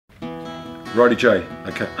Riley J.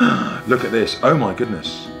 Okay. Look at this. Oh my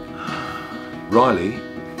goodness. Riley,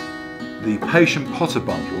 the Patient Potter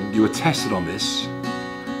bundle, you were tested on this,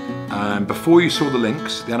 and before you saw the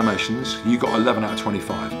links, the animations, you got 11 out of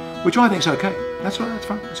 25, which I think is okay. That's right, that's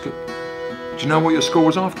fine, that's good. Do you know what your score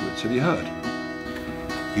was afterwards? Have you heard?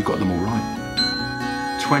 You got them all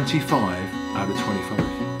right. 25 out of 25.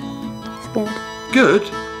 It's good. Good?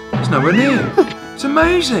 It's nowhere near. It's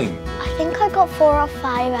amazing. I think I got 4 or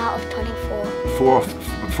 5 out of 24.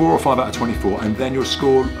 4 or 5 out of 24, and then your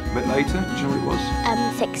score a bit later, do you know what it was?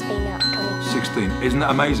 16 out of 24. 16. Isn't that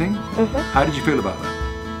amazing? How did you feel about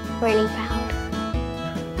that? Really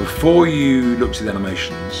proud. Before you looked at the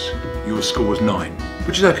animations, your score was 9,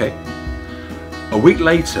 which is okay. A week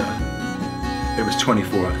later, it was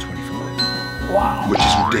 24 out of 25. Wow. Which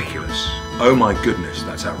is ridiculous. Oh my goodness,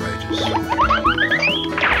 that's outrageous.